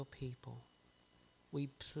people. We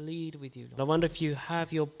plead with you, Lord. I wonder if you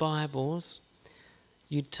have your Bibles,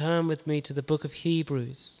 you turn with me to the book of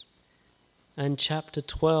Hebrews and chapter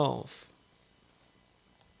 12.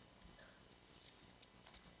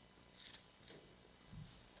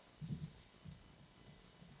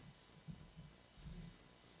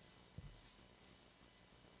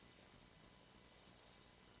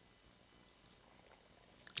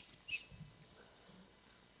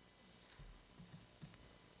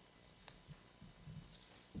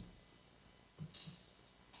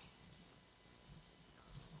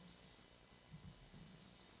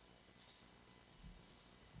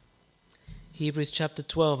 Hebrews chapter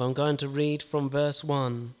 12, I'm going to read from verse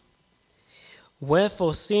 1.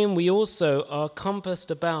 Wherefore, seeing we also are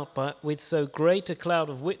compassed about with so great a cloud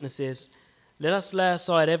of witnesses, let us lay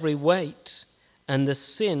aside every weight and the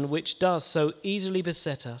sin which does so easily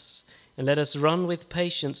beset us, and let us run with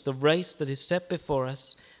patience the race that is set before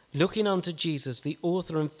us, looking unto Jesus, the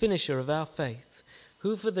author and finisher of our faith,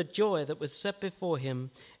 who for the joy that was set before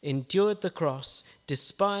him endured the cross,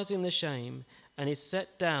 despising the shame, and is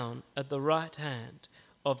set down at the right hand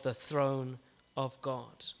of the throne of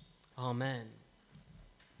God. Amen.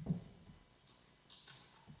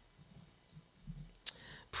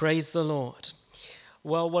 Praise the Lord.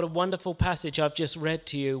 Well, what a wonderful passage I've just read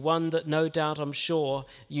to you, one that no doubt I'm sure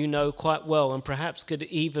you know quite well and perhaps could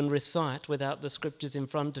even recite without the scriptures in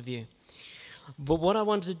front of you. But what I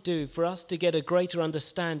wanted to do, for us to get a greater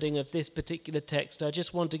understanding of this particular text, I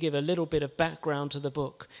just want to give a little bit of background to the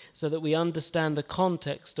book so that we understand the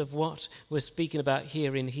context of what we're speaking about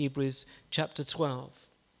here in Hebrews chapter 12.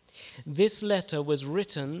 This letter was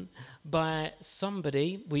written by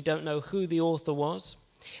somebody, we don't know who the author was,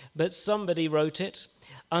 but somebody wrote it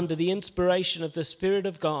under the inspiration of the Spirit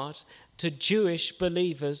of God to Jewish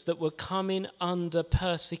believers that were coming under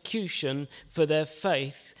persecution for their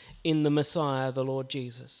faith in the Messiah, the Lord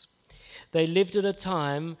Jesus. They lived at a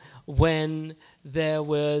time when there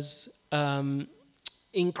was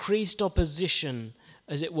increased opposition,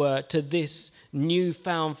 as it were, to this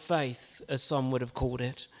newfound faith, as some would have called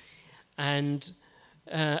it. And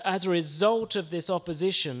as a result of this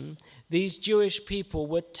opposition, these Jewish people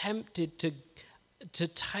were tempted to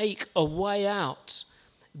take a way out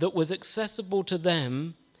that was accessible to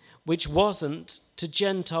them, which wasn't to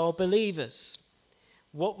Gentile believers.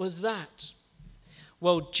 What was that?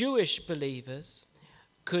 Well, Jewish believers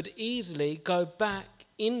could easily go back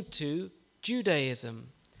into Judaism.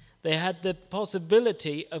 They had the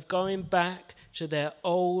possibility of going back to their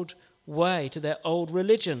old way, to their old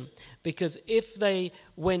religion, because if they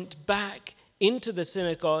went back into the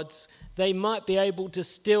synagogues, they might be able to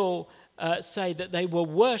still say that they were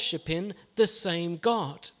worshipping the same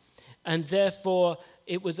God, and therefore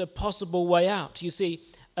it was a possible way out. You see,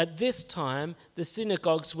 at this time, the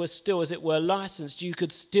synagogues were still, as it were, licensed. You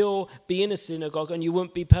could still be in a synagogue and you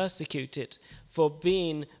wouldn't be persecuted for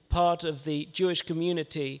being part of the Jewish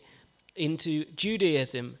community into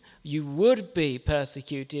Judaism. You would be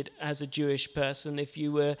persecuted as a Jewish person if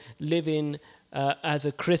you were living as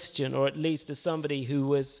a Christian, or at least as somebody who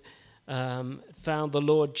was found the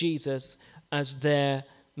Lord Jesus as their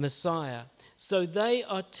Messiah. So they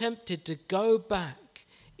are tempted to go back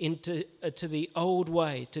into to the old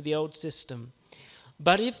way, to the old system.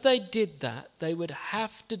 But if they did that, they would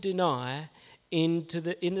have to deny in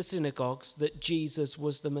the synagogues that Jesus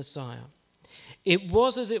was the Messiah. It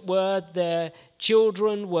was, as it were, their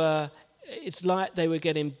children were, it's like they were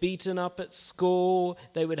getting beaten up at school.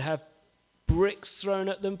 They would have bricks thrown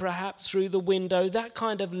at them perhaps through the window. That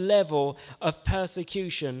kind of level of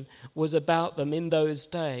persecution was about them in those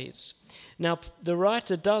days. Now, the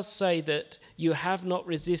writer does say that you have not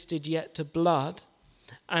resisted yet to blood,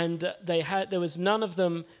 and there was none of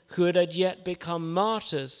them who had yet become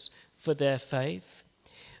martyrs for their faith.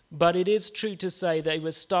 But it is true to say they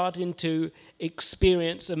were starting to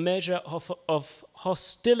experience a measure of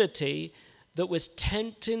hostility that was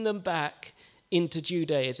tempting them back into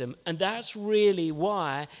Judaism. And that's really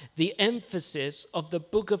why the emphasis of the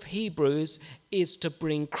book of Hebrews is to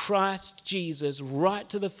bring Christ Jesus right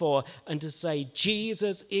to the fore and to say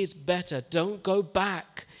Jesus is better. Don't go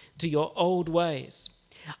back to your old ways.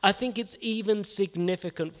 I think it's even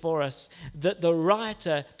significant for us that the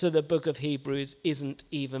writer to the book of Hebrews isn't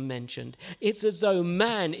even mentioned. It's as though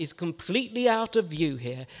man is completely out of view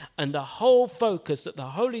here, and the whole focus that the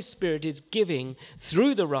Holy Spirit is giving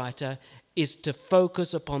through the writer is to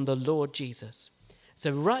focus upon the Lord Jesus.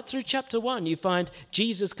 So right through chapter 1, you find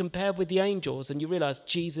Jesus compared with the angels, and you realize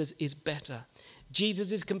Jesus is better.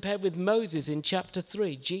 Jesus is compared with Moses in chapter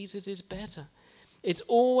 3. Jesus is better. It's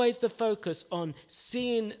always the focus on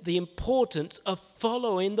seeing the importance of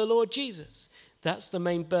following the Lord Jesus. That's the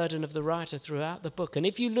main burden of the writer throughout the book. And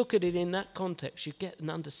if you look at it in that context, you get an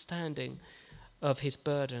understanding of his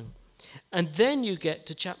burden. And then you get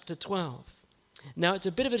to chapter 12. Now, it's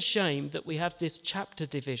a bit of a shame that we have this chapter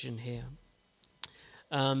division here.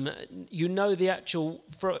 You know the actual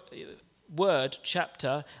word,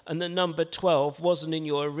 chapter, and the number 12 wasn't in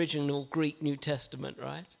your original Greek New Testament,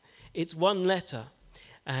 right? It's one letter.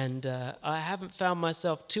 And I haven't found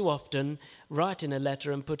myself too often writing a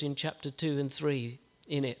letter and putting chapter 2 and 3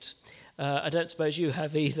 in it. I don't suppose you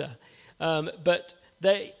have either. But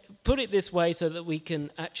they put it this way so that we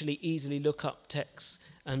can actually easily look up texts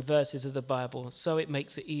and verses of the Bible, so it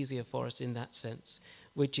makes it easier for us in that sense,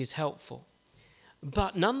 which is helpful.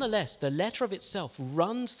 But nonetheless, the letter of itself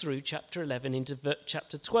runs through chapter 11 into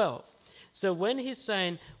chapter 12. So when he's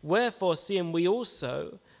saying, wherefore, seeing we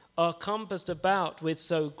also are compassed about with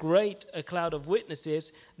so great a cloud of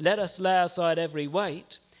witnesses, let us lay aside every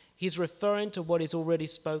weight, he's referring to what is already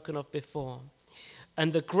spoken of before.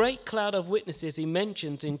 And the great cloud of witnesses he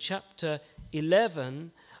mentions in chapter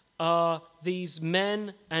 11 are these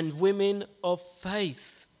men and women of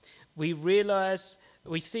faith. We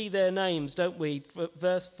see their names, don't we?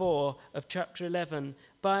 Verse 4 of chapter 11,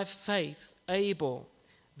 by faith Abel.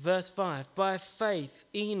 Verse 5, by faith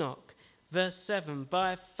Enoch. Verse 7,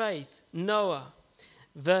 by faith Noah.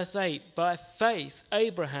 Verse 8, by faith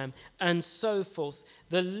Abraham, and so forth.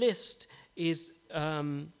 The list is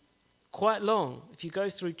quite long. If you go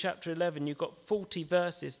through chapter 11, you've got 40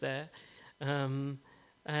 verses there. There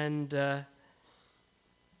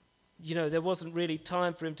wasn't really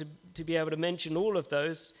time for him to be able to mention all of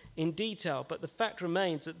those in detail, but the fact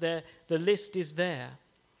remains that the list is there.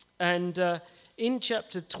 And in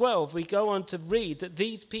chapter 12, we go on to read that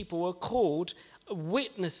these people were called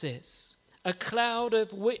witnesses, a cloud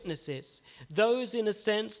of witnesses, those in a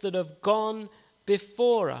sense that have gone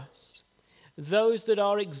before us, those that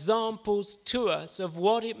are examples to us of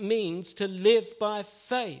what it means to live by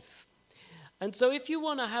faith. And so if you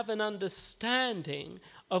want to have an understanding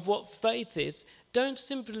of what faith is, don't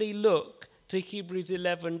simply look to Hebrews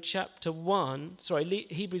 11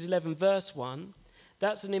 verse 1.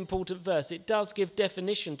 That's an important verse. It does give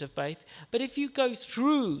definition to faith. But if you go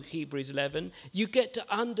through Hebrews 11, you get to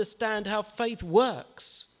understand how faith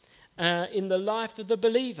works in the life of the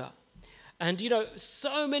believer. And,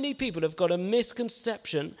 so many people have got a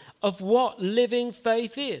misconception of what living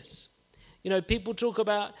faith is. People talk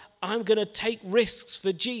about, I'm going to take risks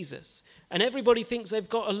for Jesus. And everybody thinks they've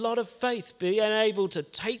got a lot of faith, being able to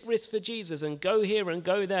take risks for Jesus and go here and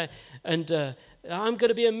go there. And I'm going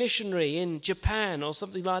to be a missionary in Japan or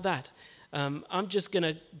something like that. I'm just going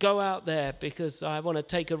to go out there because I want to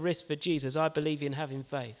take a risk for Jesus. I believe in having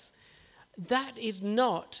faith. That is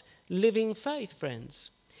not living faith,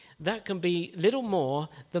 friends. That can be little more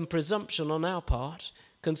than presumption on our part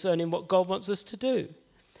concerning what God wants us to do.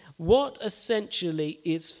 What essentially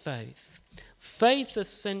is faith? Faith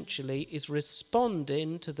essentially is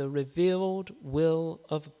responding to the revealed will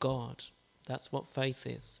of God. That's what faith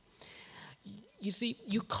is. You see,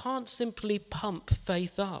 you can't simply pump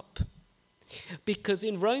faith up. Because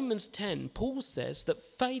in Romans 10, Paul says that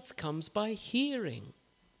faith comes by hearing.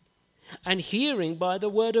 And hearing by the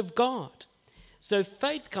word of God. So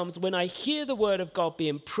faith comes when I hear the word of God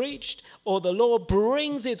being preached, or the Lord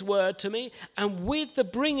brings his word to me, and with the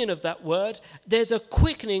bringing of that word, there's a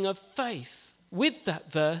quickening of faith with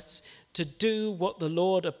that verse to do what the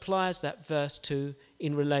Lord applies that verse to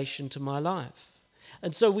in relation to my life.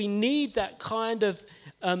 And so we need that kind of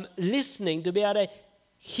listening to be able to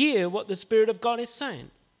hear what the Spirit of God is saying.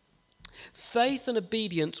 Faith and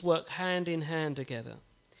obedience work hand in hand together.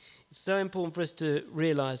 It's so important for us to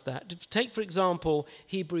realize that. Take, for example,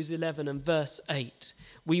 Hebrews 11 and verse 8.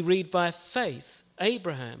 We read, by faith,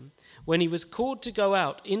 Abraham, when he was called to go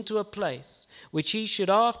out into a place which he should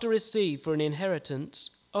after receive for an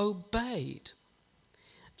inheritance, obeyed.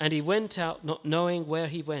 And he went out not knowing where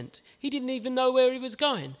he went. He didn't even know where he was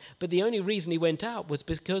going. But the only reason he went out was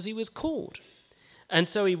because he was called. And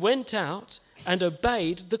so he went out and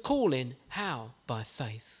obeyed the calling. How? By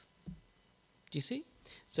faith. Do you see?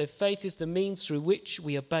 So faith is the means through which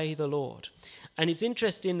we obey the Lord. And it's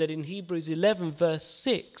interesting that in Hebrews 11 verse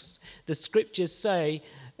 6, the scriptures say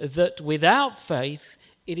that without faith,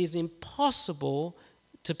 it is impossible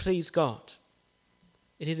to please God.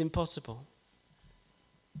 It is impossible.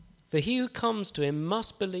 For he who comes to him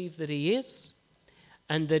must believe that he is,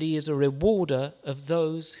 and that he is a rewarder of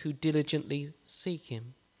those who diligently seek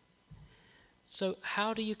him. So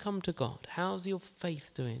how do you come to God? How's your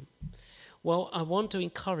faith doing? Well, I want to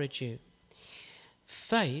encourage you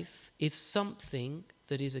faith is something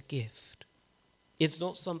that is a gift. It's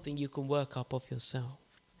not something you can work up of yourself.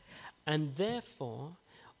 And therefore,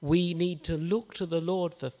 we need to look to the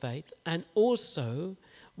Lord for faith, and also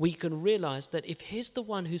we can realize that if he's the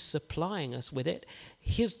one who's supplying us with it,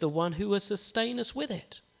 he's the one who will sustain us with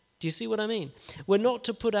it. Do you see what I mean? We're not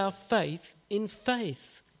to put our faith in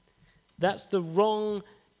faith. That's the wrong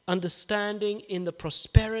understanding in the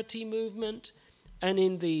prosperity movement and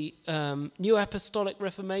in the New Apostolic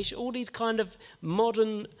Reformation, all these kind of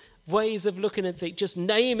modern ways of looking at things. Just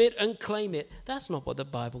name it and claim it. That's not what the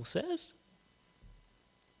Bible says.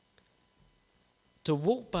 To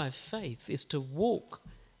walk by faith is to walk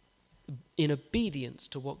in obedience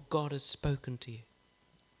to what God has spoken to you.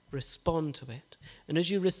 Respond to it. And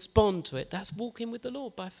as you respond to it, that's walking with the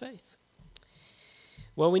Lord by faith.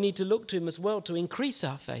 Well, we need to look to him as well to increase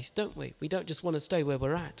our faith, don't we? We don't just want to stay where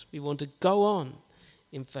we're at. We want to go on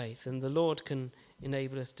in faith, and the Lord can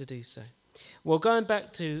enable us to do so. Well, going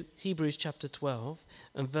back to Hebrews chapter 12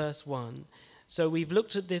 and verse 1. So we've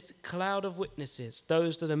looked at this cloud of witnesses,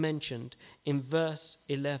 those that are mentioned in verse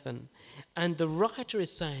 11. And the writer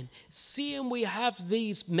is saying, seeing we have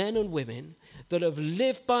these men and women that have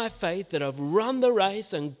lived by faith, that have run the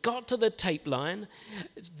race and got to the tape line,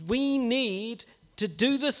 we need to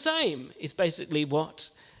do the same, is basically what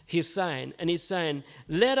he's saying. And he's saying,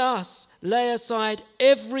 let us lay aside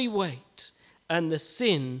every weight and the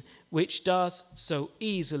sin which does so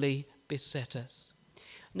easily beset us.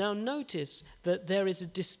 Now notice that there is a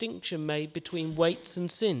distinction made between weights and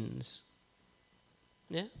sins.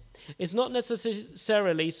 Yeah? It's not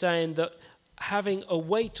necessarily saying that having a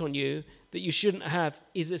weight on you that you shouldn't have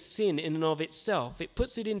is a sin in and of itself. It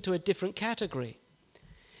puts it into a different category.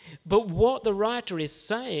 But what the writer is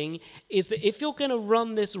saying is that if you're going to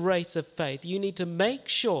run this race of faith, you need to make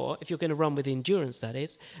sure, if you're going to run with endurance that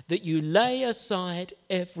is, that you lay aside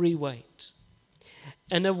every weight.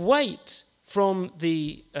 And a weight from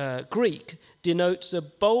the Greek denotes a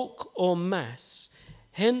bulk or mass,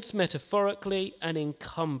 hence metaphorically an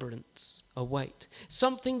encumbrance, a weight.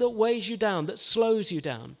 Something that weighs you down, that slows you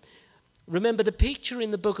down. Remember, the picture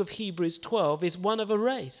in the book of Hebrews 12 is one of a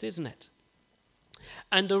race, isn't it?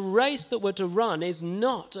 And the race that we're to run is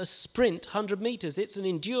not a sprint, 100 meters. It's an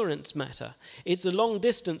endurance matter. It's a long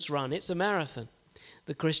distance run. It's a marathon,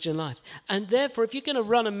 the Christian life. And therefore, if you're going to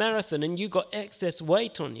run a marathon and you've got excess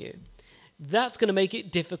weight on you, that's going to make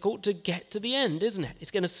it difficult to get to the end, isn't it? It's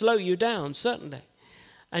going to slow you down, certainly.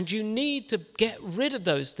 And you need to get rid of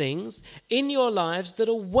those things in your lives that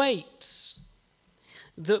are weights,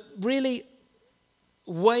 that really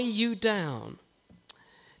weigh you down.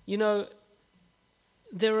 You know,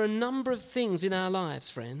 there are a number of things in our lives,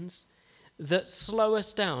 friends, that slow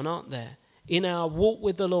us down, aren't there, in our walk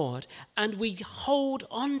with the Lord, and we hold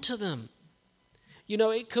on to them. You know,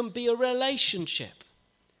 it can be a relationship.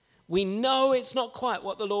 We know it's not quite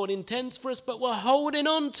what the Lord intends for us, but we're holding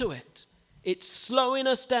on to it. It's slowing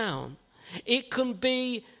us down. It can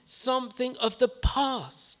be something of the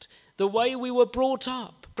past, the way we were brought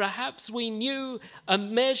up. Perhaps we knew a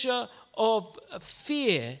measure of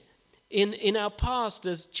fear in our past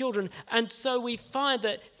as children, and so we find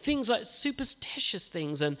that things like superstitious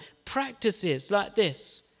things and practices like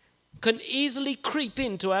this can easily creep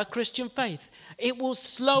into our Christian faith. It will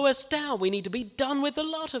slow us down. We need to be done with a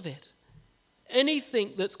lot of it.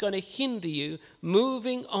 Anything that's going to hinder you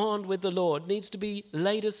moving on with the Lord needs to be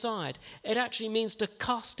laid aside. It actually means to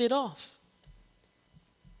cast it off.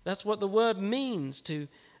 That's what the word means, to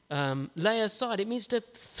lay aside. It means to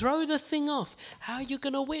throw the thing off. How are you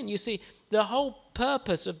going to win? You see, the whole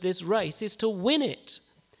purpose of this race is to win it.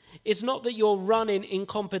 It's not that you're running in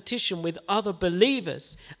competition with other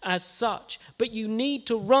believers as such, but you need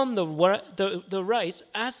to run the race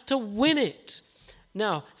as to win it.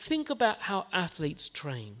 Now, think about how athletes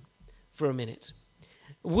train for a minute.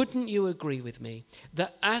 Wouldn't you agree with me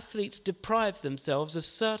that athletes deprive themselves of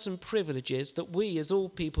certain privileges that we, as all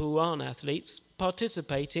people who aren't athletes,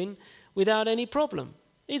 participate in without any problem?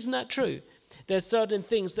 Isn't that true? There's certain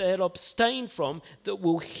things that they'll abstain from that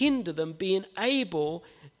will hinder them being able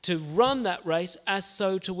to run that race as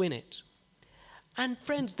so to win it. And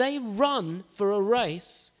friends, they run for a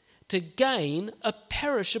race to gain a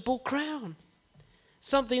perishable crown,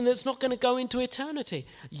 something that's not going to go into eternity.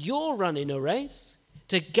 You're running a race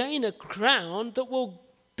to gain a crown that will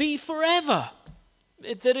be forever,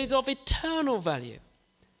 that is of eternal value.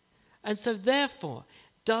 And so therefore,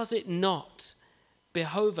 does it not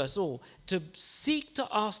behove us all to seek to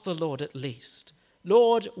ask the Lord at least,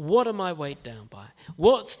 Lord, what am I weighed down by?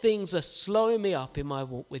 What things are slowing me up in my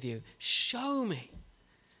walk with you? Show me.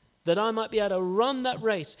 that I might be able to run that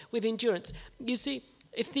race with endurance. You see,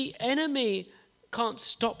 if the enemy can't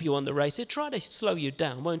stop you on the race, he'll try to slow you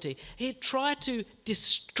down, won't he? He'll try to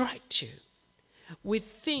distract you with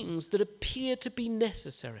things that appear to be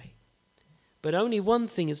necessary. But only one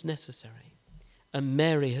thing is necessary. And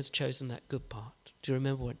Mary has chosen that good part. Do you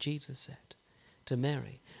remember what Jesus said to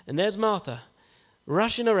Mary? And there's Martha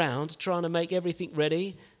rushing around trying to make everything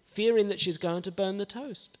ready, fearing that she's going to burn the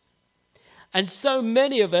toast. And so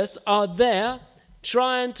many of us are there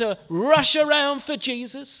trying to rush around for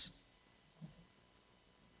Jesus.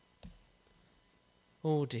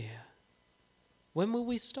 Oh dear. When will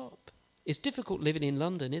we stop? It's difficult living in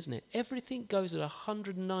London, isn't it? Everything goes at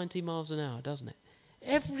 190 miles an hour, doesn't it?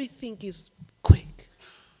 Everything is quick.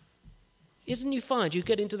 Isn't you find you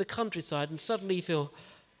get into the countryside and suddenly you feel,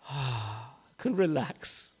 I can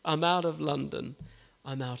relax. I'm out of London.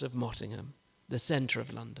 I'm out of Mottingham, the centre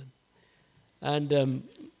of London. And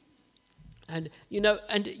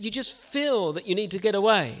you just feel that you need to get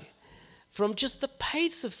away from just the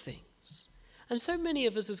pace of things. And so many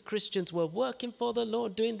of us as Christians, we're working for the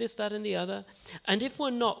Lord, doing this, that, and the other. And if we're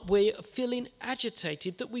not, we're feeling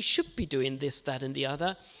agitated that we should be doing this, that, and the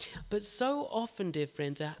other. But so often, dear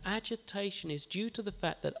friends, our agitation is due to the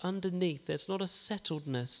fact that underneath there's not a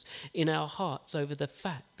settledness in our hearts over the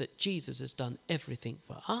fact that Jesus has done everything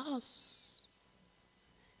for us.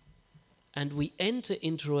 And we enter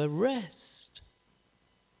into a rest.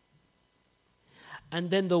 And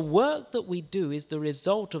then the work that we do is the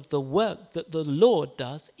result of the work that the Lord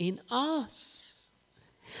does in us.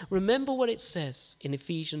 Remember what it says in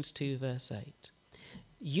Ephesians 2 verse 8.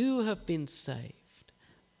 You have been saved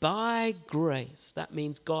by grace. That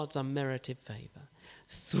means God's unmerited favor.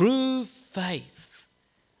 Through faith.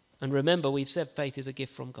 And remember, we've said faith is a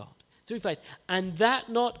gift from God. Through faith. And that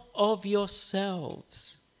not of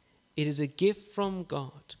yourselves. It is a gift from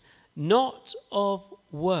God. Not of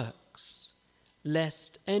works,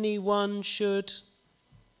 lest anyone should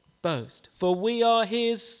boast. For we are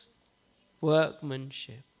his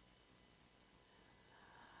workmanship.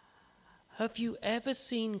 Have you ever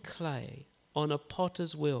seen clay on a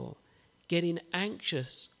potter's wheel getting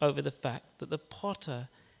anxious over the fact that the potter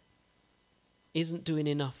isn't doing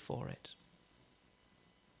enough for it?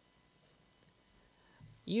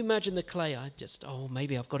 You imagine the clay,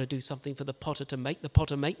 maybe I've got to do something for the potter to make the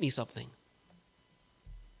potter make me something.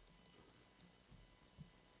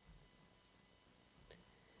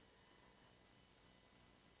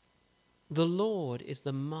 The Lord is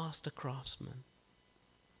the master craftsman.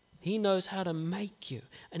 He knows how to make you,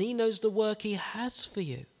 and he knows the work he has for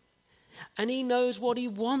you, and he knows what he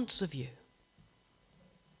wants of you.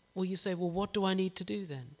 Well, you say, well, what do I need to do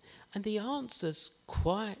then? And the answer's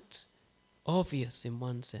quite obvious in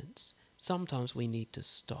one sense. Sometimes we need to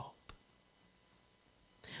stop.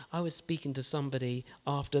 I was speaking to somebody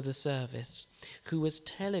after the service who was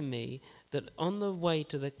telling me that on the way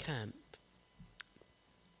to the camp,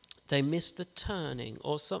 they missed the turning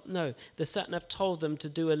or something. No, the sat-nav told them to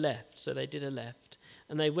do a left, so they did a left.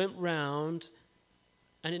 And they went round,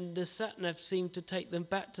 and the sat-nav seemed to take them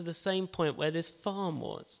back to the same point where this farm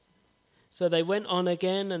was. So they went on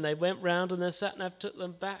again, and they went round, and the sat-nav took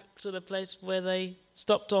them back to the place where they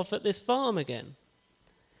stopped off at this farm again.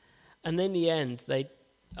 And then in the end, they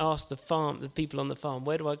asked the people on the farm,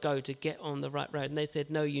 where do I go to get on the right road? And they said,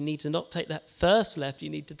 no, you need to not take that first left, you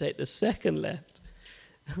need to take the second left.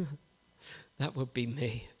 That would be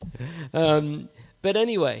me. But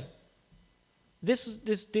anyway, this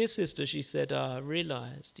dear sister, she said, I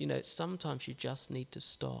realized, sometimes you just need to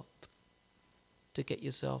stop to get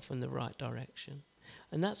yourself in the right direction.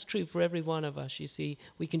 And that's true for every one of us. You see,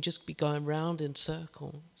 we can just be going round in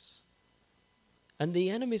circles. And the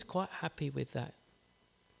enemy's quite happy with that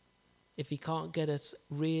if he can't get us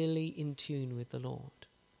really in tune with the Lord.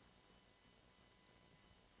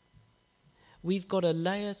 We've got to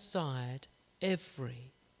lay aside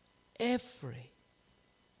every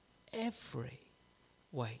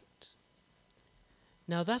weight.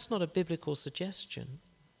 Now, that's not a biblical suggestion.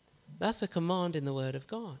 That's a command in the Word of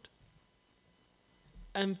God.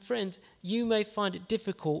 And friends, you may find it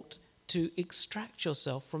difficult to extract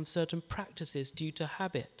yourself from certain practices due to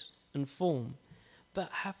habit and form. But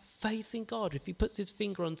have faith in God. If he puts his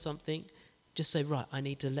finger on something, just say, right, I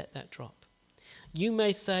need to let that drop. You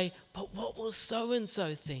may say, but what will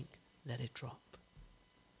so-and-so think? Let it drop.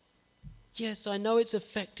 Yes, I know it's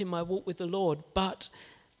affecting my walk with the Lord, but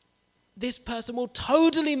this person will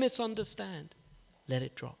totally misunderstand. Let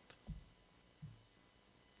it drop.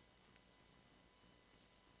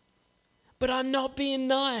 But I'm not being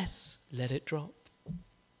nice. Let it drop.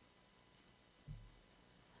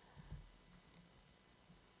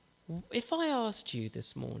 If I asked you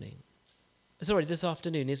this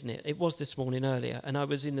afternoon, isn't it? It was this morning earlier, and I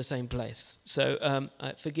was in the same place. So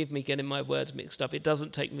forgive me getting my words mixed up. It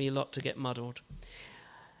doesn't take me a lot to get muddled.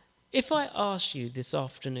 If I asked you this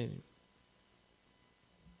afternoon,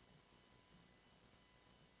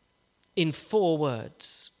 in 4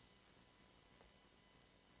 words,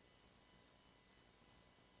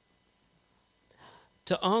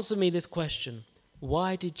 to answer me this question,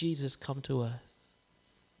 why did Jesus come to earth?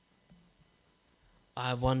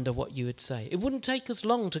 I wonder what you would say. It wouldn't take us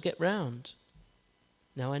long to get round.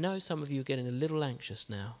 Now, I know some of you are getting a little anxious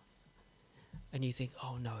now. And you think,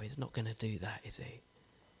 oh no, he's not going to do that, is he?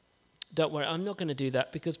 Don't worry, I'm not going to do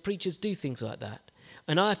that, because preachers do things like that.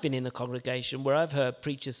 And I've been in a congregation where I've heard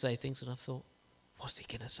preachers say things and I've thought, what's he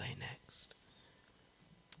going to say next?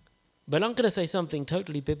 But I'm going to say something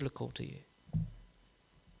totally biblical to you.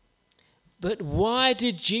 But why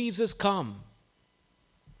did Jesus come?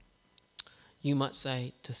 You might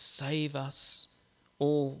say, to save us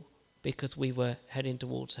all because we were heading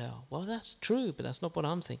towards hell. Well, that's true, but that's not what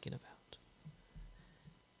I'm thinking about.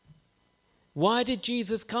 Why did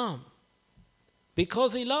Jesus come?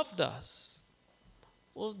 Because he loved us.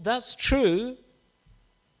 Well, that's true.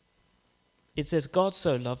 It says God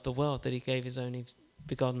so loved the world that he gave his only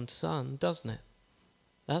begotten Son, doesn't it?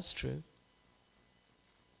 That's true.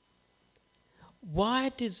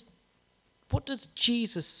 What does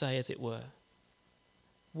Jesus say, as it were?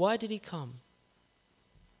 Why did he come?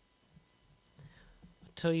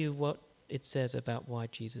 I'll tell you what it says about why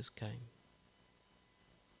Jesus came.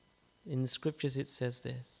 In the scriptures it says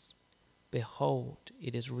this: behold,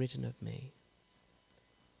 it is written of me,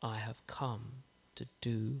 I have come to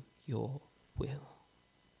do your will.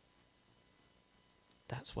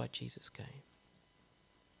 That's why Jesus came.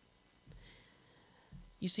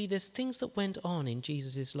 You see, there's things that went on in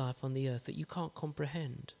Jesus' life on the earth that you can't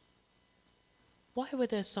comprehend. Why were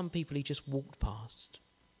there some people he just walked past?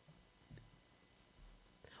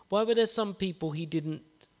 Why were there some people he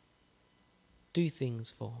didn't do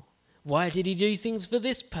things for? Why did he do things for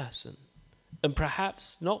this person and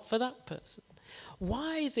perhaps not for that person?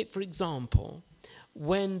 Why is it, for example,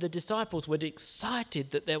 when the disciples were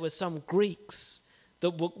excited that there were some Greeks that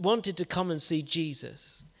wanted to come and see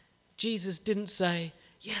Jesus, Jesus didn't say,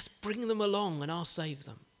 yes, bring them along and I'll save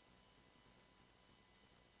them?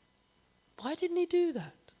 Why didn't he do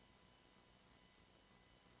that?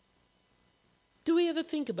 Do we ever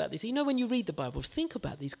think about this? You know, when you read the Bible, think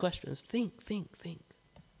about these questions. Think.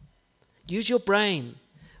 Use your brain.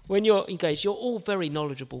 When you're engaged, you're all very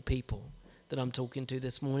knowledgeable people that I'm talking to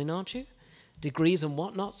this morning, aren't you? Degrees and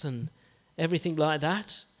whatnots and everything like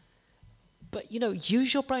that. But,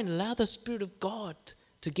 use your brain. Allow the Spirit of God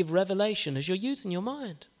to give revelation as you're using your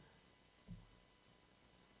mind.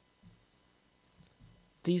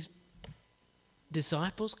 These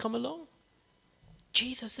disciples come along.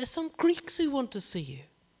 Jesus, there's some Greeks who want to see you.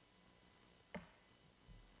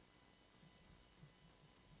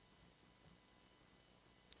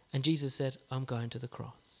 And Jesus said, I'm going to the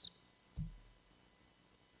cross.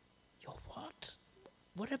 You're what?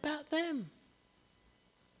 What about them?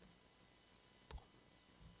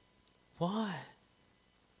 Why?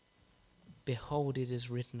 Behold, it is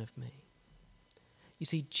written of me. You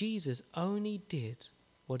see, Jesus only did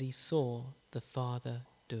what he saw the Father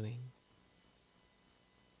doing.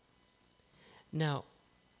 Now,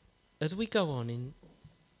 as we go on in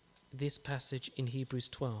this passage in Hebrews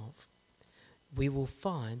 12, we will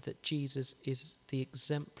find that Jesus is the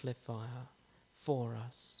exemplifier for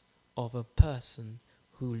us of a person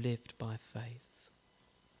who lived by faith.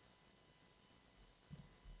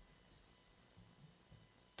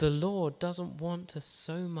 The Lord doesn't want us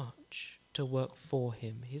so much to work for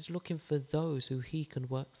him. He's looking for those who he can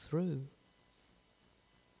work through.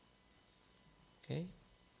 Okay?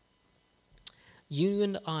 You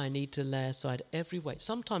and I need to lay aside every weight.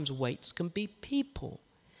 Sometimes weights can be people.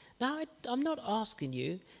 Now, I'm not asking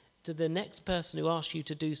you, to the next person who asks you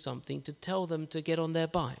to do something, to tell them to get on their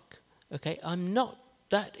bike. Okay?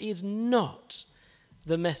 That is not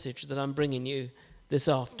the message that I'm bringing you this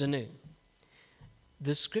afternoon.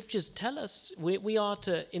 The scriptures tell us we are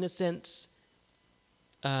to, in a sense,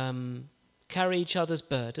 carry each other's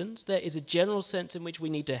burdens. There is a general sense in which we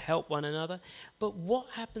need to help one another. But what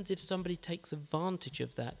happens if somebody takes advantage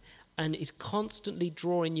of that and is constantly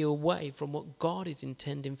drawing you away from what God is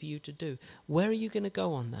intending for you to do? Where are you going to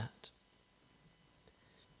go on that?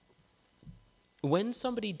 When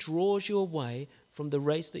somebody draws you away from the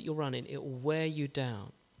race that you're running, it will wear you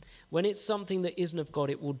down. When it's something that isn't of God,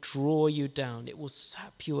 it will draw you down. It will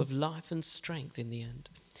sap you of life and strength in the end.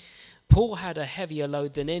 Paul had a heavier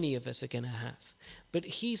load than any of us are going to have. But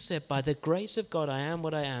he said, by the grace of God, I am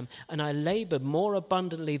what I am, and I labored more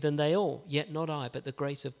abundantly than they all, yet not I, but the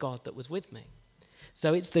grace of God that was with me.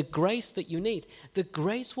 So it's the grace that you need. The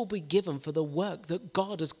grace will be given for the work that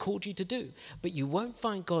God has called you to do. But you won't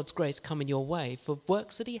find God's grace coming your way for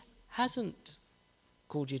works that he hasn't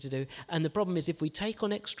called you to do. And the problem is, if we take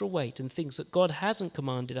on extra weight and things that God hasn't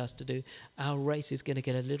commanded us to do, our race is going to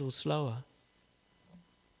get a little slower.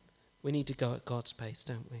 We need to go at God's pace,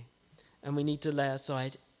 don't we? And we need to lay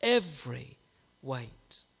aside every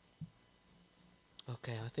weight.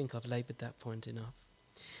 Okay, I think I've laboured that point enough.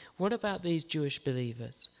 What about these Jewish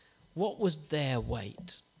believers? What was their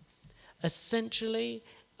weight? Essentially,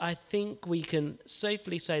 I think we can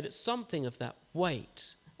safely say that something of that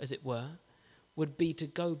weight, as it were, would be to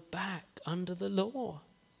go back under the law.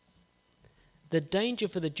 The danger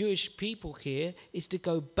for the Jewish people here is to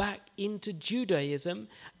go back into Judaism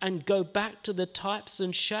and go back to the types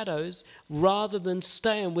and shadows rather than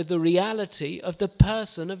staying with the reality of the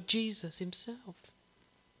person of Jesus himself.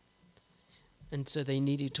 And so they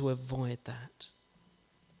needed to avoid that.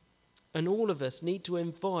 And all of us need to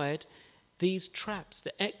avoid these traps,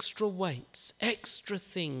 the extra weights, extra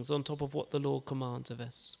things on top of what the Lord commands of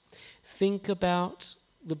us. Think about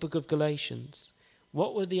the book of Galatians.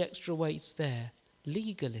 What were the extra weights there?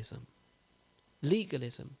 Legalism.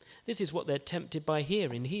 Legalism. This is what they're tempted by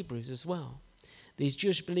here in Hebrews as well. These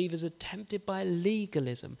Jewish believers are tempted by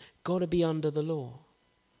legalism. Got to be under the law.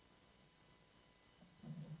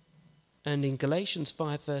 And in Galatians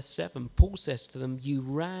 5 verse 7, Paul says to them, you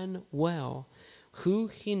ran well. Who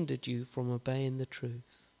hindered you from obeying the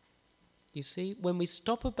truth? You see, when we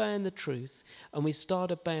stop obeying the truth and we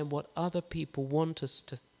start obeying what other people want us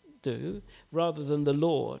to do, rather than the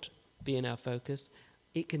Lord being our focus,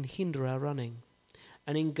 it can hinder our running.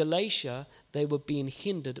 And in Galatia, they were being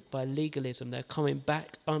hindered by legalism. They're coming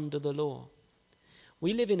back under the law.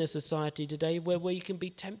 We live in a society today where we can be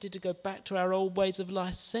tempted to go back to our old ways of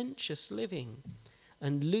licentious living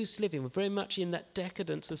and loose living. We're very much in that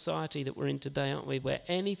decadent society that we're in today, aren't we, where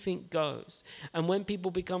anything goes. And when people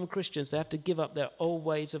become Christians, they have to give up their old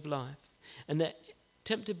ways of life. And they're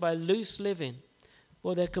tempted by loose living.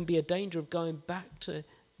 Well, there can be a danger of going back to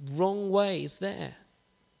wrong ways there.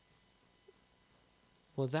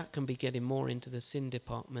 Well, that can be getting more into the sin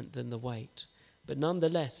department than the weight. But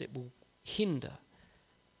nonetheless, it will hinder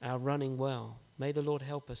our running well. May the Lord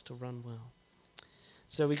help us to run well.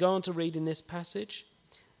 So we go on to read in this passage.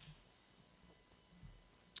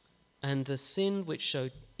 And the sin which so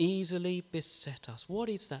easily beset us. What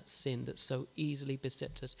is that sin that so easily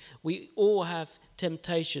besets us? We all have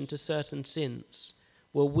temptation to certain sins.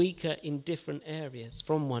 We're weaker in different areas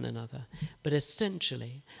from one another. But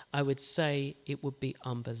essentially, I would say it would be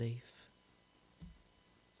unbelief.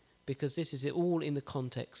 Because this is all in the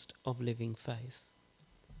context of living faith.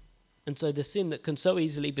 And so the sin that can so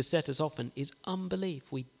easily beset us often is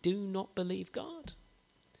unbelief. We do not believe God.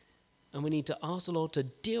 And we need to ask the Lord to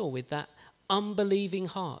deal with that unbelieving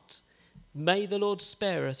heart. May the Lord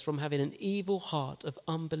spare us from having an evil heart of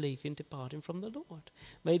unbelief in departing from the Lord.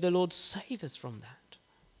 May the Lord save us from that.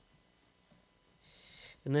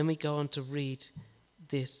 And then we go on to read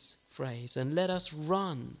this phrase, and let us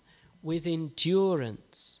run with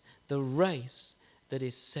endurance the race that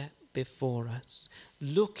is set before us,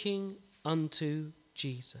 looking unto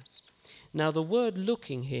Jesus. Now the word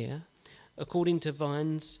looking here, according to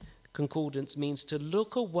Vine's concordance, means to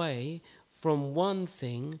look away from one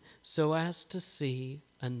thing so as to see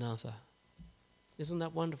another. Isn't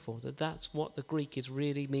that wonderful? That's what the Greek is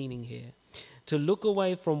really meaning here. To look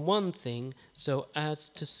away from one thing so as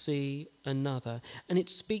to see another. And it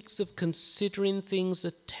speaks of considering things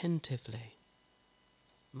attentively.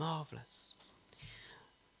 Marvelous.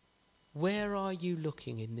 Where are you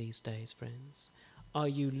looking in these days, friends? Are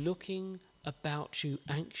you looking about you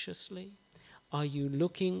anxiously? Are you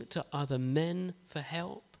looking to other men for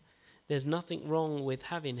help? There's nothing wrong with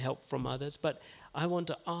having help from others, but I want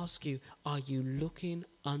to ask you, are you looking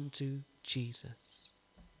unto Jesus?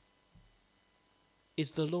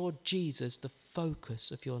 Is the Lord Jesus the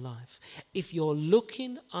focus of your life? If you're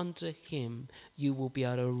looking unto him, you will be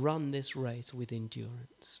able to run this race with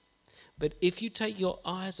endurance. But if you take your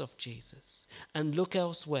eyes off Jesus and look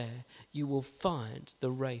elsewhere, you will find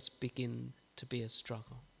the race begin to be a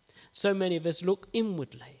struggle. So many of us look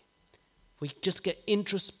inwardly. We just get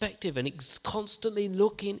introspective and constantly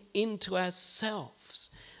looking into ourselves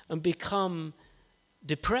and become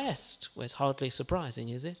depressed. Well, it's hardly surprising,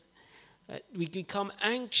 is it? that. We become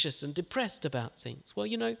anxious and depressed about things. Well,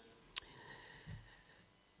 you know,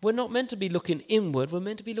 We're not meant to be looking inward, we're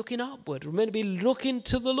meant to be looking upward. We're meant to be looking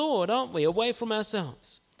to the Lord, aren't we? Away from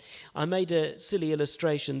ourselves. I made a silly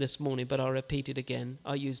illustration this morning, but I'll repeat it again.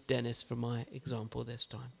 I used Dennis for my example this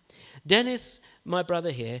time. Dennis, my brother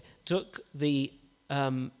here, took the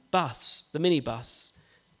minibus,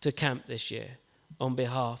 to camp this year on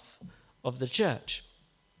behalf of the church.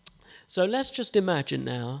 So let's just imagine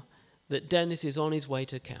now that Dennis is on his way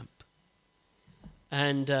to camp.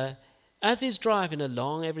 And as he's driving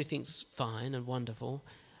along, everything's fine and wonderful,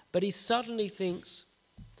 but he suddenly thinks,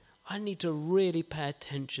 I need to really pay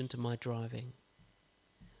attention to my driving.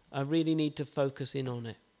 I really need to focus in on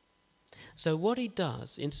it. So what he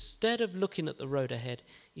does, instead of looking at the road ahead,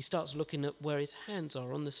 he starts looking at where his hands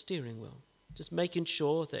are on the steering wheel, just making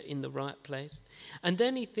sure they're in the right place. And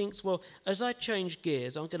then he thinks, well, as I change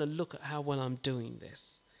gears, I'm going to look at how well I'm doing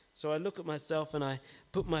this. So I look at myself and I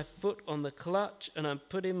put my foot on the clutch and I'm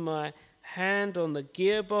putting my hand on the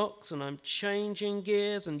gearbox and I'm changing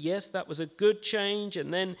gears, and yes, that was a good change,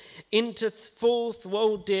 and then into fourth.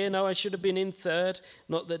 Oh dear, no, I should have been in third.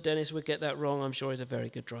 Not that Dennis would get that wrong, I'm sure he's a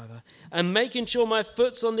very good driver. And making sure my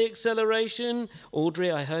foot's on the acceleration.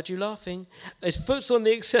 Audrey, I heard you laughing. His foot's on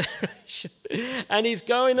the acceleration and he's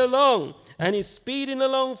going along and he's speeding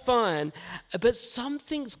along fine, but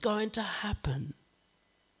something's going to happen.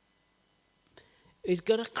 He's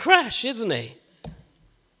going to crash, isn't he?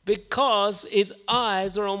 Because his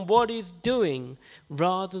eyes are on what he's doing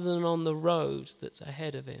rather than on the road that's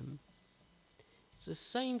ahead of him. It's the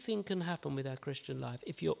same thing can happen with our Christian life.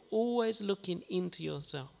 If you're always looking into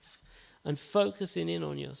yourself and focusing in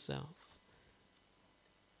on yourself,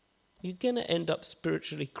 you're going to end up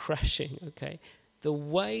spiritually crashing, okay? The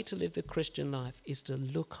way to live the Christian life is to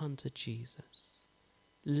look unto Jesus.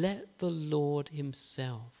 Let the Lord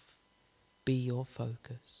himself be your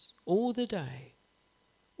focus all the day.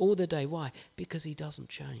 All the day. Why? Because he doesn't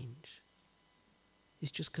change. He's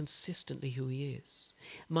just consistently who he is.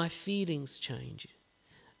 My feelings change.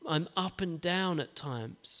 I'm up and down at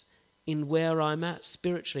times in where I'm at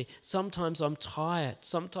spiritually. Sometimes I'm tired.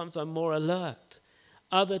 Sometimes I'm more alert.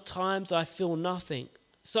 Other times I feel nothing.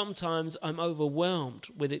 Sometimes I'm overwhelmed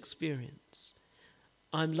with experience.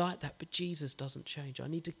 I'm like that, but Jesus doesn't change. I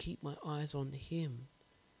need to keep my eyes on him.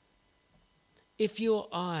 If your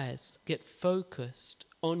eyes get focused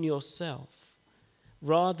on yourself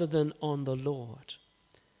rather than on the Lord,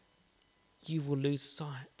 you will lose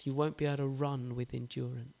sight. You won't be able to run with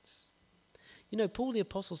endurance. You know, Paul the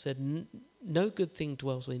Apostle said, no good thing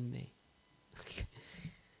dwells in me.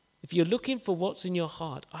 If you're looking for what's in your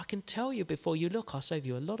heart, I can tell you before you look. I'll save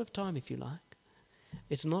you a lot of time if you like.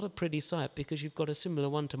 It's not a pretty sight because you've got a similar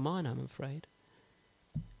one to mine, I'm afraid.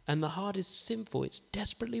 And the heart is sinful. It's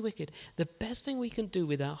desperately wicked. The best thing we can do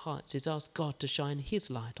with our hearts is ask God to shine his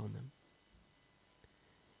light on them.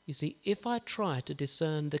 You see, if I try to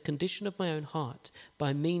discern the condition of my own heart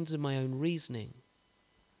by means of my own reasoning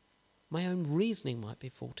might be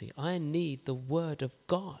faulty. I need the word of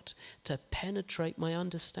God to penetrate my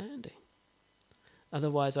understanding.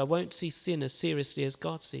 Otherwise, I won't see sin as seriously as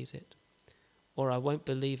God sees it. Or I won't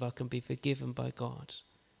believe I can be forgiven by God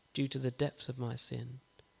due to the depths of my sin,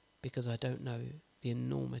 because I don't know the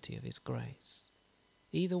enormity of his grace.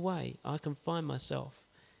 Either way, I can find myself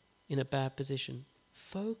in a bad position.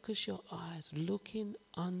 Focus your eyes looking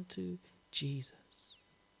unto Jesus.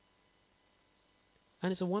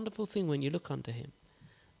 And it's a wonderful thing when you look unto him.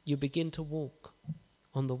 You begin to walk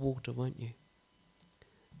on the water, won't you?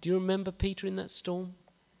 Do you remember Peter in that storm?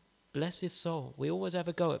 Bless his soul. We always have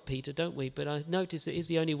a go at Peter, don't we? But I noticed that he's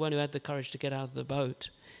the only one who had the courage to get out of the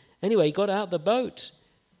boat. Anyway, he got out of the boat.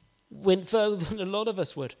 Went further than a lot of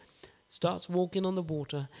us would. Starts walking on the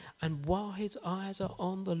water, and while his eyes are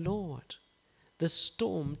on the Lord, the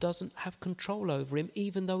storm doesn't have control over him,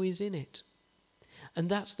 even though he's in it. And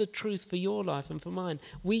that's the truth for your life and for mine.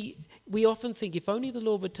 We often think, if only the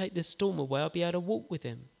Lord would take this storm away, I'll be able to walk with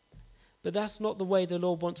him. But that's not the way the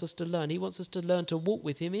Lord wants us to learn. He wants us to learn to walk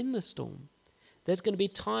with him in the storm. There's going to be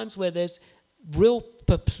times where there's real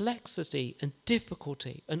perplexity and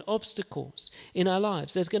difficulty and obstacles in our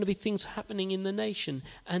lives. There's going to be things happening in the nation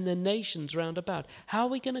and the nations round about. How are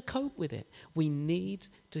we going to cope with it? We need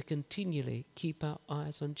to continually keep our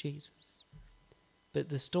eyes on Jesus. But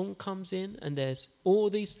the storm comes in and there's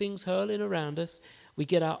all these things hurling around us. We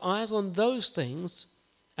get our eyes on those things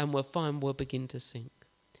and we'll find we'll begin to sink.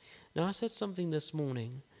 Now, I said something this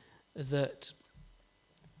morning that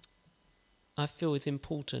I feel is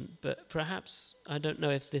important, but perhaps I don't know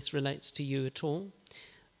if this relates to you at all.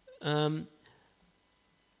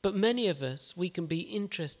 But many of us, we can be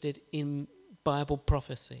interested in Bible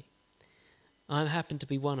prophecy. I happen to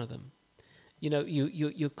be one of them.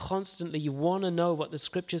 You constantly, you want to know what the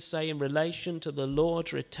scriptures say in relation to the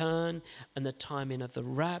Lord's return and the timing of the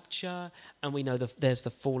rapture. And we know there's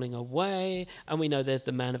the falling away, and we know there's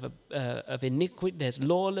the man of iniquity, there's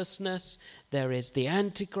lawlessness, there is the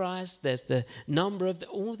Antichrist, there's the number of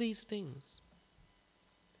all these things.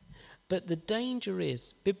 But the danger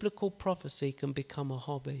is biblical prophecy can become a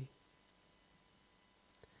hobby.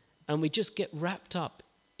 And we just get wrapped up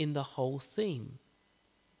in the whole theme.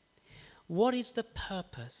 What is the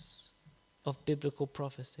purpose of biblical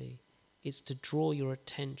prophecy? It's to draw your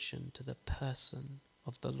attention to the person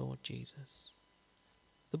of the Lord Jesus.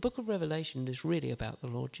 The book of Revelation is really about the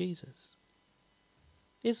Lord Jesus,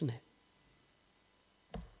 isn't it?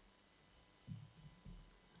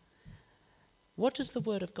 What does the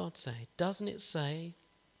Word of God say? Doesn't it say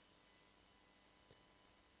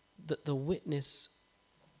that the witness,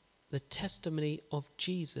 the testimony of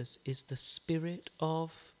Jesus is the spirit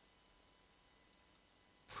of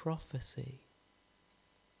prophecy?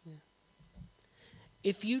 Yeah.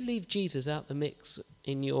 If you leave Jesus out the mix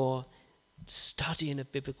in your studying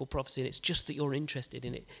of biblical prophecy and it's just that you're interested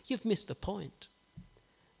in it, you've missed the point.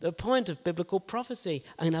 The point of biblical prophecy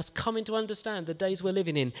and us coming to understand the days we're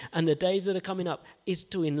living in and the days that are coming up is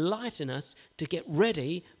to enlighten us to get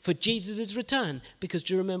ready for Jesus' return. Because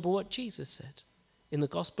do you remember what Jesus said in the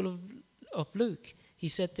Gospel of Luke? He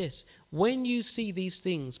said this: when you see these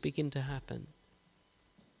things begin to happen,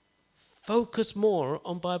 focus more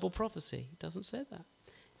on Bible prophecy. He doesn't say that.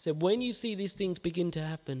 He said, when you see these things begin to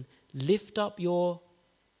happen, lift up your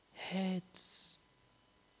heads.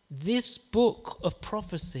 This book of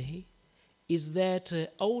prophecy is there to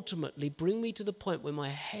ultimately bring me to the point where my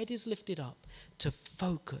head is lifted up to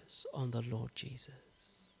focus on the Lord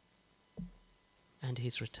Jesus and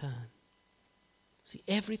his return. See,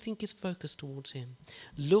 everything is focused towards him,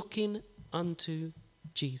 looking unto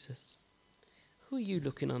Jesus. Who are you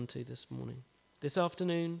looking unto this morning, this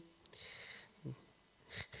afternoon?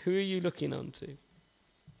 Who are you looking unto?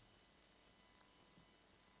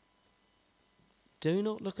 Do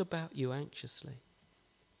not look about you anxiously.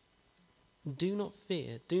 Do not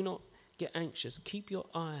fear. Do not get anxious. Keep your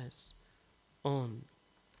eyes on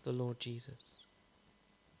the Lord Jesus.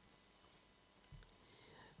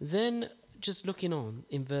 Then, just looking on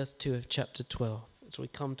in verse 2 of chapter 12, as we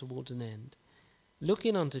come towards an end,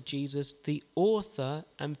 looking unto Jesus, the author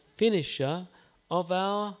and finisher of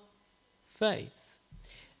our faith.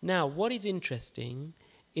 Now, what is interesting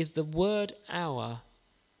is the word "our"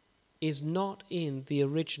 is not in the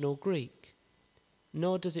original Greek,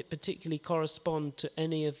 nor does it particularly correspond to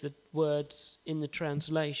any of the words in the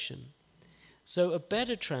translation. So a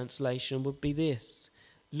better translation would be this: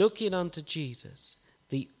 looking unto Jesus,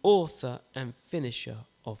 the author and finisher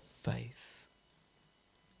of faith.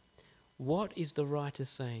 What is the writer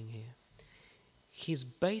saying here? He's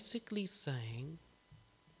basically saying,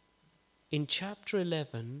 in chapter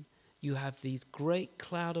 11, you have these great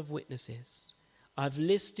cloud of witnesses. I've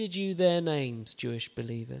listed you their names, Jewish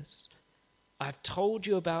believers. I've told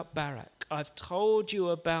you about Barak. I've told you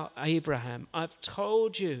about Abraham. I've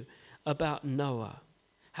told you about Noah.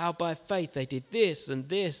 How by faith they did this and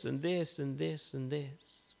this and this and this and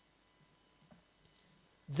this.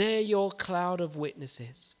 They're your cloud of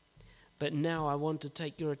witnesses. But now I want to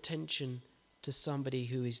take your attention to somebody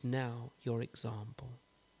who is now your example.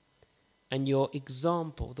 And your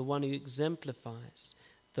example, the one who exemplifies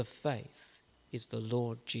the faith, is the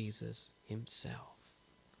Lord Jesus himself.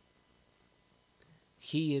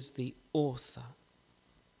 He is the author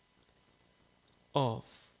of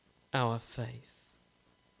our faith,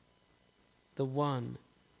 the one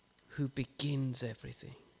who begins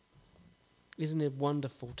everything. Isn't it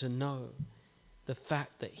wonderful to know the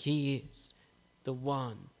fact that he is the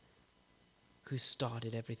one who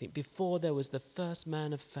started everything? Before there was the first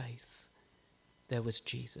man of faith, there was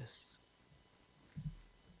Jesus.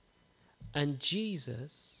 And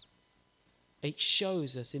Jesus, it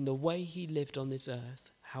shows us in the way he lived on this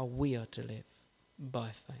earth how we are to live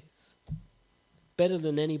by faith. Better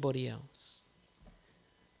than anybody else.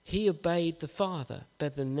 He obeyed the Father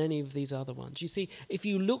better than any of these other ones. You see, if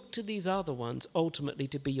you look to these other ones ultimately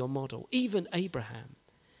to be your model, even Abraham,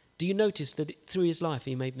 do you notice that through his life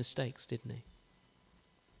he made mistakes, didn't he?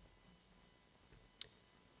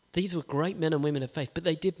 These were great men and women of faith, but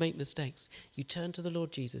they did make mistakes. You turn to the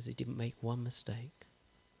Lord Jesus, he didn't make one mistake.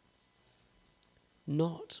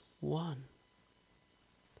 Not one.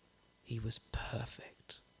 He was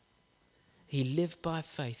perfect. He lived by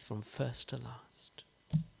faith from first to last.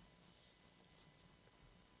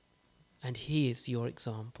 And he is your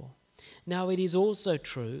example. Now, it is also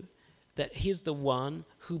true that he's the one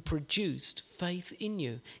who produced faith in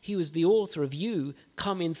you. He was the author of you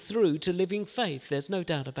coming through to living faith. There's no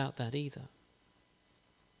doubt about that either.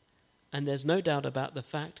 And there's no doubt about the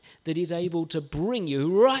fact that he's able to bring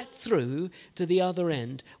you right through to the other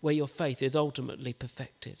end where your faith is ultimately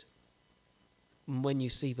perfected. And when you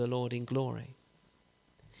see the Lord in glory.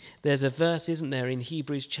 There's a verse, isn't there, in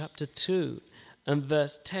Hebrews chapter 2 and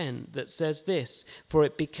verse 10 that says this, "For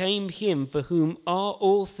it became him for whom are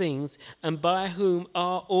all things, and by whom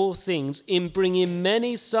are all things, in bringing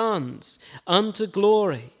many sons unto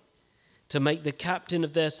glory, to make the captain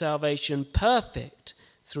of their salvation perfect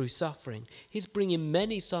through suffering." He's bringing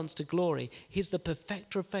many sons to glory. He's the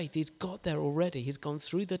perfecter of faith. He's got there already. He's gone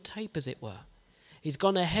through the tape, as it were. He's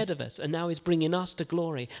gone ahead of us, and now he's bringing us to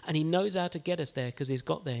glory. And he knows how to get us there because he's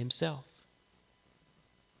got there himself.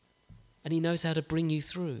 And he knows how to bring you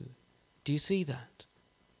through. Do you see that?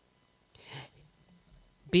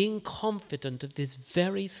 Being confident of this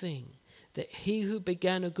very thing, that he who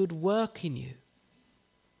began a good work in you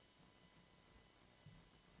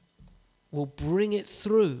will bring it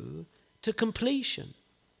through to completion.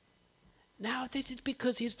 Now, this is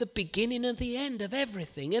because he's the beginning and the end of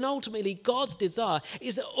everything. And ultimately, God's desire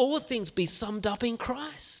is that all things be summed up in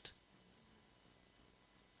Christ.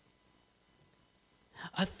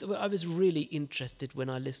 I was really interested when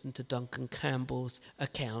I listened to Duncan Campbell's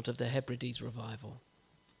account of the Hebrides revival.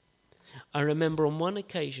 I remember on one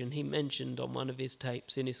occasion he mentioned on one of his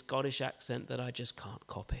tapes in his Scottish accent that I just can't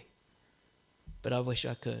copy. But I wish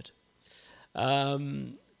I could.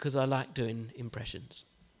 Because I like doing impressions.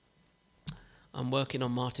 I'm working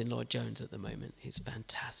on Martin Lloyd-Jones at the moment. He's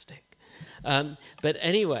fantastic. But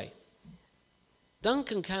anyway,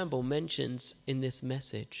 Duncan Campbell mentions in this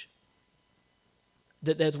message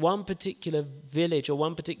that there's one particular village or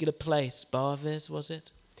one particular place, Barves was it,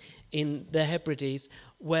 in the Hebrides,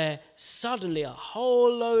 where suddenly a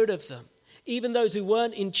whole load of them, even those who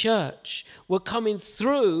weren't in church, were coming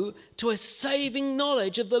through to a saving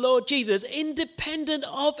knowledge of the Lord Jesus, independent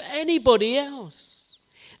of anybody else.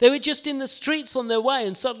 They were just in the streets on their way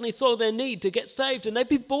and suddenly saw their need to get saved, and they'd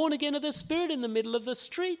be born again of the Spirit in the middle of the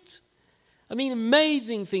street. I mean,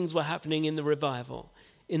 amazing things were happening in the revival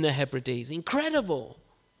in the Hebrides. Incredible.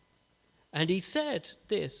 And he said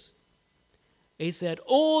this. He said,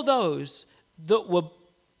 all those that were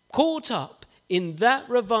caught up in that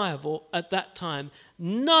revival at that time,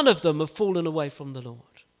 none of them have fallen away from the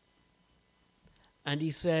Lord. And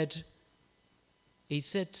he said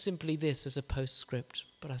simply this as a postscript,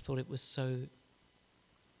 but I thought it was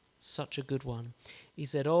such a good one. He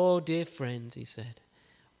said, "Oh, dear friends," he said,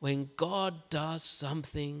 "when God does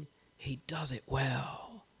something, he does it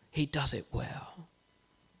well. He does it well."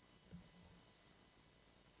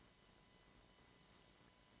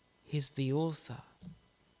 He's the author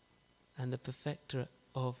and the perfecter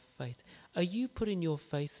of faith. Are you putting your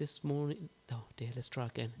faith this morning? Oh dear, let's try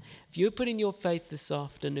again. If you're putting your faith this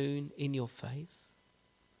afternoon in your faith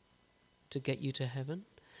to get you to heaven,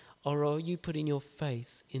 or are you putting your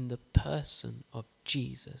faith in the person of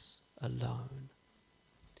Jesus alone?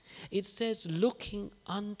 It says, looking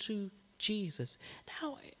unto Jesus.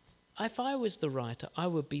 Now, if I was the writer, I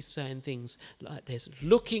would be saying things like this,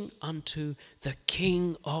 looking unto the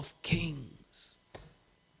King of Kings.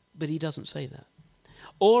 But he doesn't say that.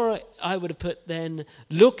 Or I would have put then,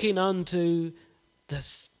 looking unto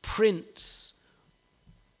the Prince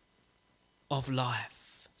of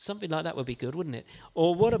Life. Something like that would be good, wouldn't it?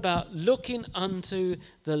 Or what about looking unto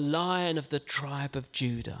the Lion of the tribe of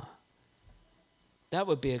Judah? That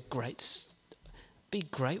would be great,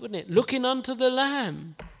 wouldn't it? Looking unto the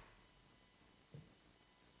Lamb.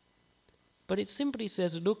 But it simply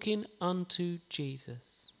says, looking unto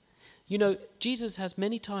Jesus. You know, Jesus has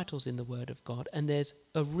many titles in the Word of God, and there's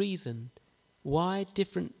a reason why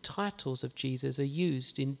different titles of Jesus are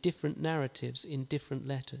used in different narratives, in different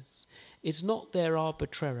letters. It's not there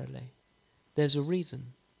arbitrarily. There's a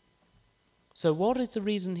reason. So what is the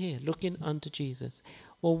reason here? Looking unto Jesus.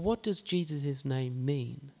 Well, what does Jesus' name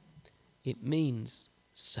mean? It means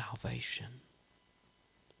salvation.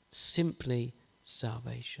 Simply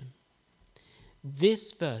salvation.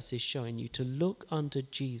 This verse is showing you to look unto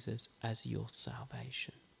Jesus as your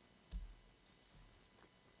salvation.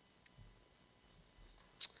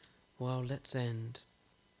 Well, let's end.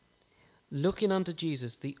 Looking unto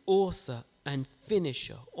Jesus, the author and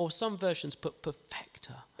finisher, or some versions put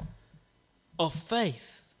perfecter, of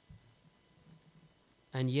faith.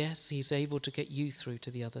 And yes, he's able to get you through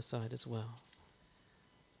to the other side as well.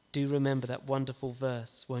 Do remember that wonderful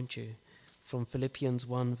verse, won't you? From Philippians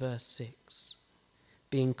 1 verse 6.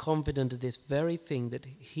 being confident of this very thing, that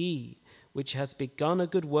he which has begun a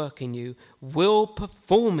good work in you will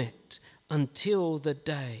perform it until the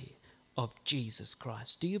day of Jesus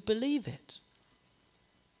Christ. Do you believe it?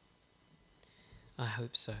 I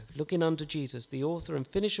hope so. Looking unto Jesus, the author and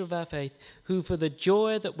finisher of our faith, who for the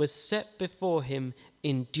joy that was set before him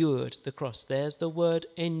endured the cross. There's the word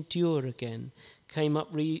endure again. Came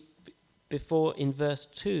up before in verse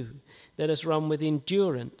 2. Let us run with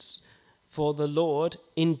endurance, for the Lord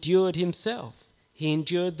endured himself. He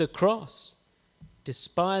endured the cross,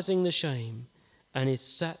 despising the shame, and is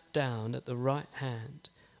sat down at the right hand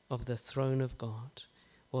of the throne of God.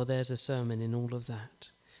 Well, there's a sermon in all of that.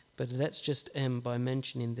 But let's just end by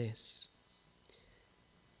mentioning this.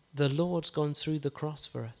 The Lord's gone through the cross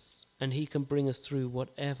for us, and he can bring us through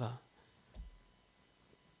whatever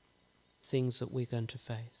things that we're going to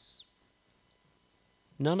face.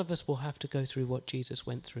 None of us will have to go through what Jesus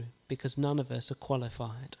went through, because none of us are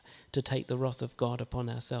qualified to take the wrath of God upon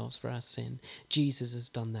ourselves for our sin. Jesus has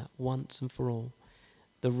done that once and for all.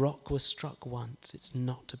 The rock was struck once, it's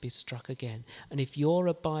not to be struck again. And if you're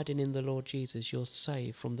abiding in the Lord Jesus, you're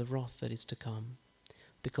saved from the wrath that is to come,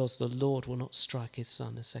 because the Lord will not strike his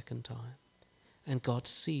Son a second time. And God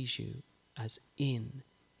sees you as in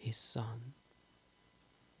his Son.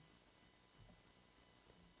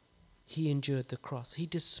 He endured the cross. He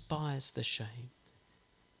despised the shame.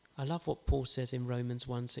 I love what Paul says in Romans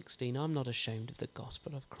 1:16. I'm not ashamed of the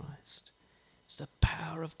gospel of Christ. It's the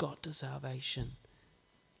power of God to salvation.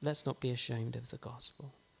 Let's not be ashamed of the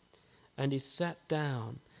gospel. And he sat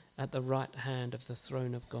down at the right hand of the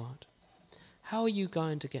throne of God. How are you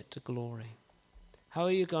going to get to glory? How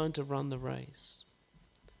are you going to run the race?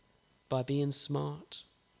 By being smart?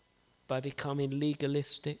 By becoming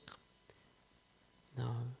legalistic?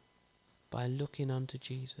 No. By looking unto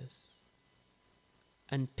Jesus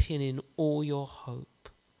and pinning all your hope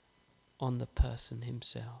on the person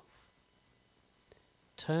himself.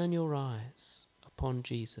 Turn your eyes upon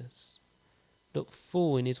Jesus. Look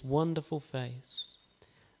full in his wonderful face,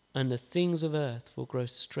 and the things of earth will grow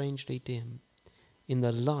strangely dim in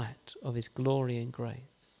the light of his glory and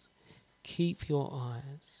grace. Keep your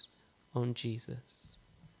eyes on Jesus.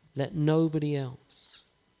 Let nobody else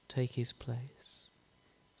take his place,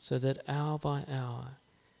 so that hour by hour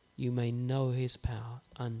you may know his power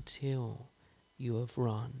until you have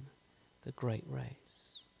run the great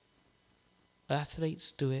race.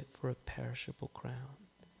 Athletes do it for a perishable crown.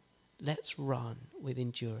 Let's run with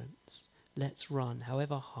endurance. Let's run,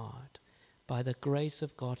 however hard. By the grace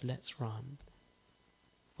of God, let's run.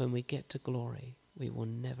 When we get to glory, we will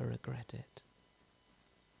never regret it.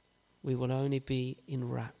 We will only be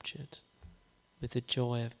enraptured with the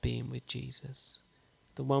joy of being with Jesus.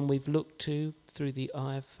 The one we've looked to through the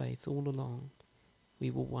eye of faith all along,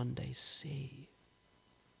 we will one day see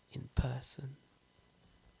in person,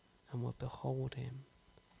 and will behold him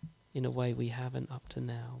in a way we haven't up to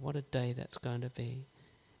now. What a day that's going to be.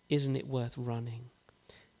 Isn't it worth running?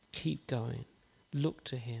 Keep going. Look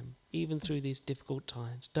to him, even through these difficult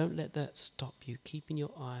times. Don't let that stop you. Keeping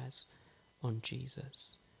your eyes on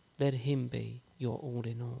Jesus. Let him be your all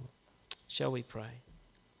in all. Shall we pray?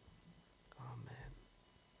 Amen.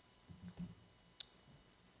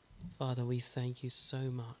 Father, we thank you so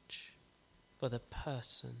much for the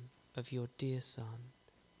person of your dear Son.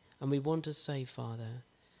 And we want to say, Father,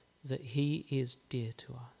 that he is dear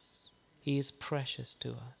to us. He is precious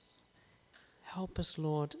to us. Help us,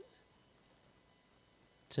 Lord,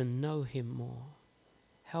 to know him more.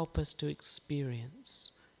 Help us to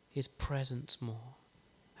experience his presence more.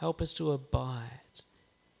 Help us to abide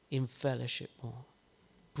in fellowship more.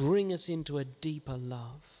 Bring us into a deeper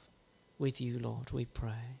love with you, Lord, we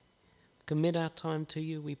pray. Commit our time to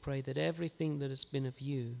you. We pray that everything that has been of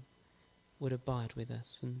you would abide with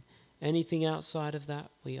us. And anything outside of that,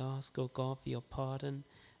 we ask, O God, for your pardon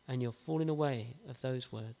and your falling away of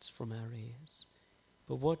those words from our ears.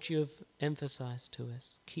 But what you have emphasized to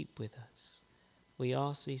us, keep with us. We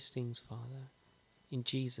ask these things, Father, in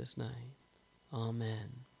Jesus' name.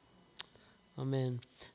 Amen. Amen.